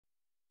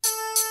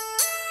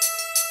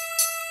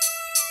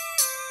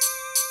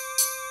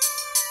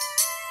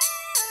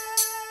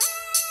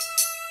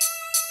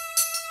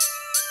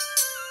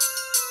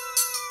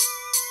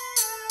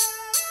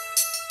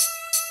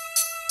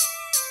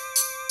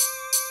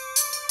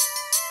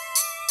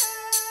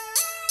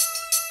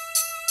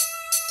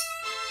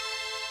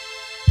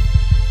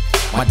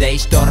My day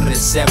started at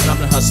 7, I've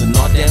been hustling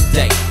all damn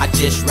day. I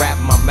just wrapped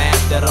my map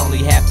that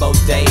only had 4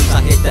 days.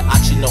 I hit the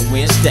auction on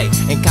Wednesday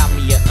and caught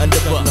me an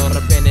underbook. No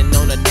depending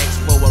on the next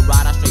for a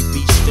ride, I straight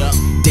beached up.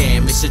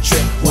 Damn, it's a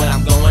trip when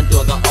I'm going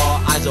through. I got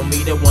all eyes on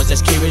me, the ones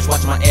that's curious.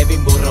 Watch my every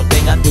move, don't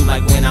think I do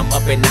like when I'm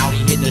up and out.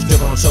 He hitting the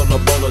strip on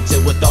solo bolo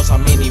till with thoughts how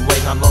many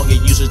ways I'm long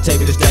it used to take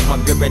me to stack my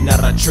grip and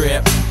not a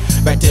trip.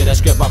 Back to the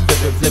script, I'm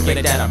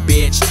flipping it at a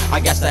bitch. I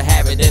got to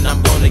have it and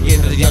I'm gonna get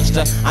it as a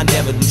youngster. I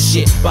never knew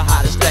shit, but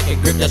how to stack a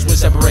grip, that's what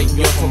separating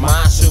yours from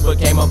mine. Super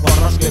came up on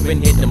our script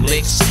and hit them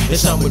licks. If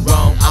something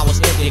wrong, I was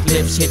empty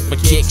clips, hit for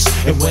kicks.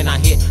 And when I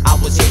hit, I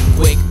was hitting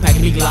quick,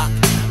 packing me Glock.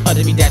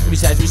 Under me dash,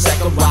 besides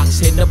recycle rocks,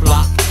 hitting the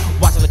block.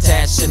 Watching the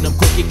task in them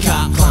cookie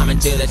cop. Climbing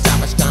to the top,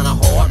 it's kinda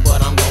hard,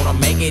 but I'm gonna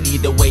make it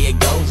either way it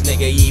goes,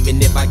 nigga.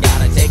 Even if I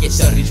gotta take it,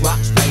 shut these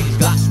rocks, play these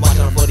glocks.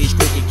 Watching for these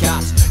cookie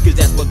cops, cause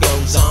that's what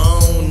goes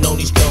on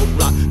these cold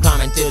blocks.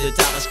 Climbing to the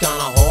top, it's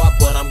kinda hard,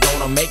 but I'm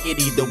gonna make it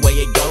either way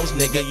it goes,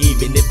 nigga.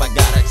 Even if I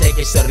gotta take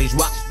it, shut these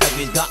rocks, play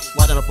these glocks.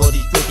 Watching for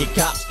these cookie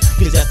cops,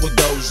 cause that's what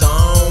goes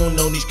on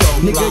these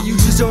cold blocks. Nigga, you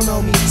just don't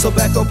know me, so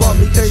back up on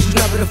me, cause you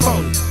never the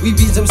phony. We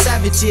be some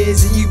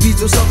savages, and you be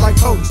some stuff like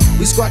police.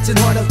 We squatting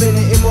hard up in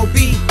the MOB,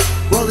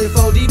 rolling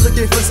 4 deep,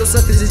 looking for some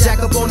suckers to jack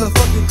up on the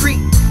fucking creek.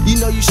 You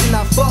know you should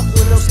not fuck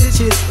with no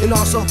stitches. And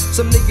also,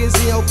 some niggas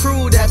in your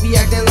crew that be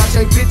acting like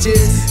they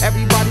bitches.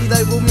 Everybody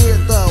label me a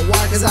thug,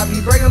 why? Cause I be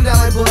breaking them down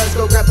like bullets.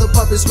 Go grab the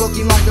puppet,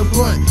 smoking like a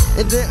blunt.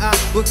 And then I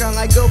will kinda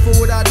like go for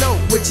what I know,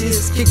 which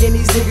is kicking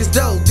these niggas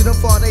dough. Get them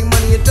for they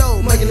money and dough,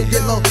 making it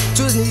get low.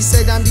 Choosing these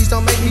say damn these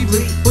don't make me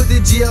bleed. Put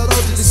the GLO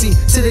to the C,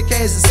 to the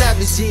K is a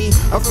savage G.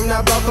 I'm from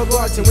that block of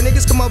Barton. When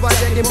niggas come up by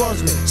Jack and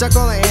Bozeman, Chuck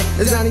all in,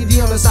 there's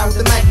 90D on the side with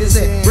the Magnus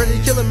in. Ready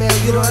to kill a man,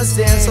 you don't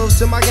understand, so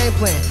to my game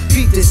plan.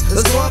 Beat this,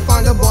 let's go and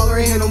find a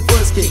baller and hit them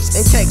fuzz kicks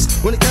and cakes.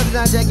 When it comes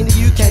down Jack into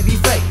you can't be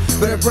fake.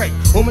 Better break,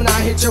 woman I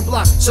hit your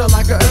block, shut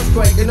like an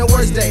earthquake. And the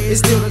worst day is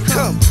still to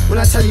come. When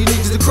I tell you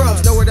niggas the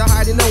crumbs, nowhere to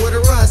hide and nowhere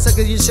to run.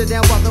 Suckers you shut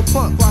down by the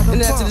pump.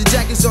 And after the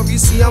jacket's off, you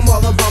see I'm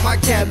all about my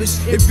cabbage.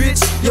 And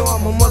bitch, yo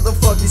I'm a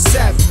motherfucking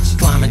savage.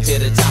 Climbing to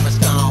the top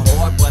is kinda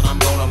hard, but I'm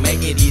gonna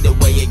make it either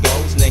way it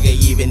goes, nigga.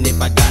 Even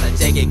if I gotta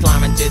take it,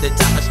 climbing to the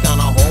top is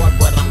kinda hard,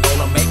 but I'm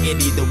gonna make it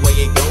either way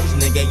it goes,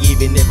 nigga.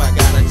 Even if I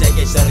gotta take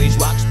it, shut these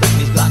rocks, break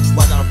these blocks,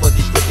 watch out for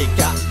these crooked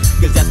cops,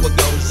 cause that's what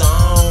goes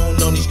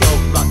on these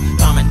cold blocks.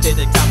 Climbing to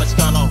the top is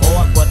kinda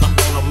hard, but I'm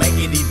gonna make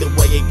it either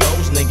way it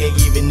goes, nigga.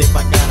 Even if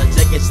I gotta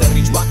take it, shut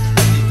these rocks,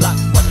 break these blocks,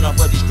 watching out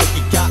for these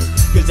crooked cops,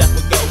 cause that's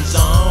what goes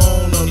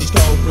on these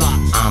cold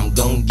blocks. I'm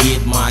gon'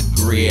 get my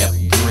grip.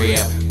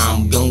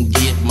 I'm gon'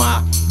 get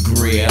my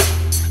grip.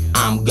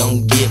 I'm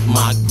gon' get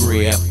my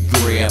grip.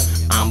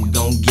 I'm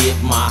gon' get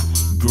my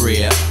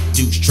grip.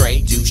 Dush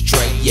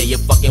straight, yeah, you're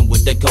fucking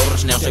with the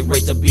Coldest now. Straight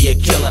raised to be a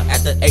killer.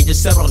 At the age of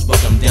 7, I was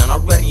broken down.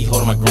 Already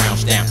holding my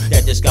grounds down.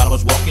 That this God I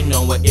was walking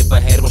on, where if a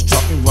head was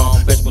talking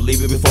wrong, best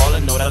believe it before I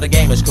know that the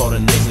game is called a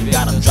nigga.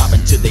 Got them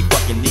dropping to they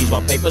fucking knees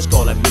while papers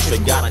calling me.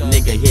 Straight got a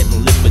nigga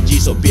hitting lick for G,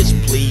 so bitch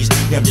please.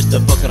 Yeah, I'm just a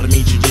fucker that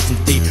means you just some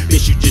thief.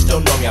 Bitch, you just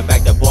don't know me. I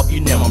backed up off you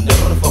now. I'm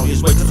never on the phone.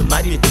 Just wait till the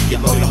night, you think you're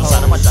lonely. On the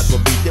side of my shot,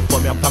 go beat them for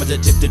me. I'm coming to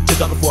tip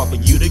on the floor for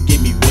you to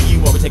give me. When you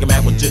want me, take a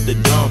mad one to the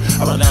dome.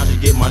 I run down to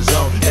get my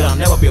zone, and I'll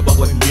never be a buck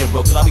away from being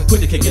broke, cause I'll be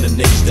quick to kicking them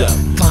niggas stuff.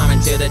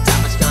 Climbing to the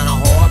top is kinda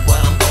hard, but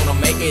I'm gonna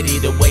make it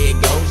either way it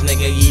goes,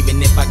 nigga.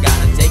 Even if I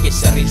gotta take it,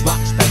 shut these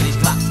rocks, break these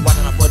blocks,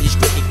 watching out for these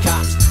crooked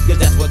cops, cause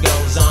that's what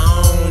goes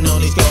on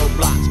these cold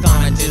blocks.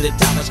 Climbing to the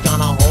top is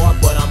kinda hard,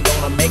 but I'm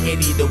gonna make it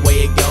either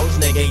way it goes,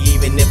 nigga.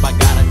 Even if I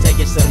gotta take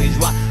it, shut these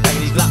rocks,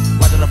 break these blocks,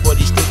 watching out for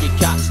these crooked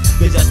cops,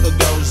 cause that's what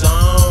goes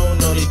on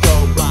these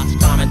cold blocks.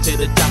 Climbing to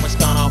the top is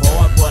kinda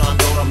hard, but I'm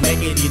gonna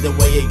make it either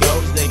way it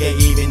goes, nigga.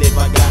 Even if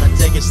I gotta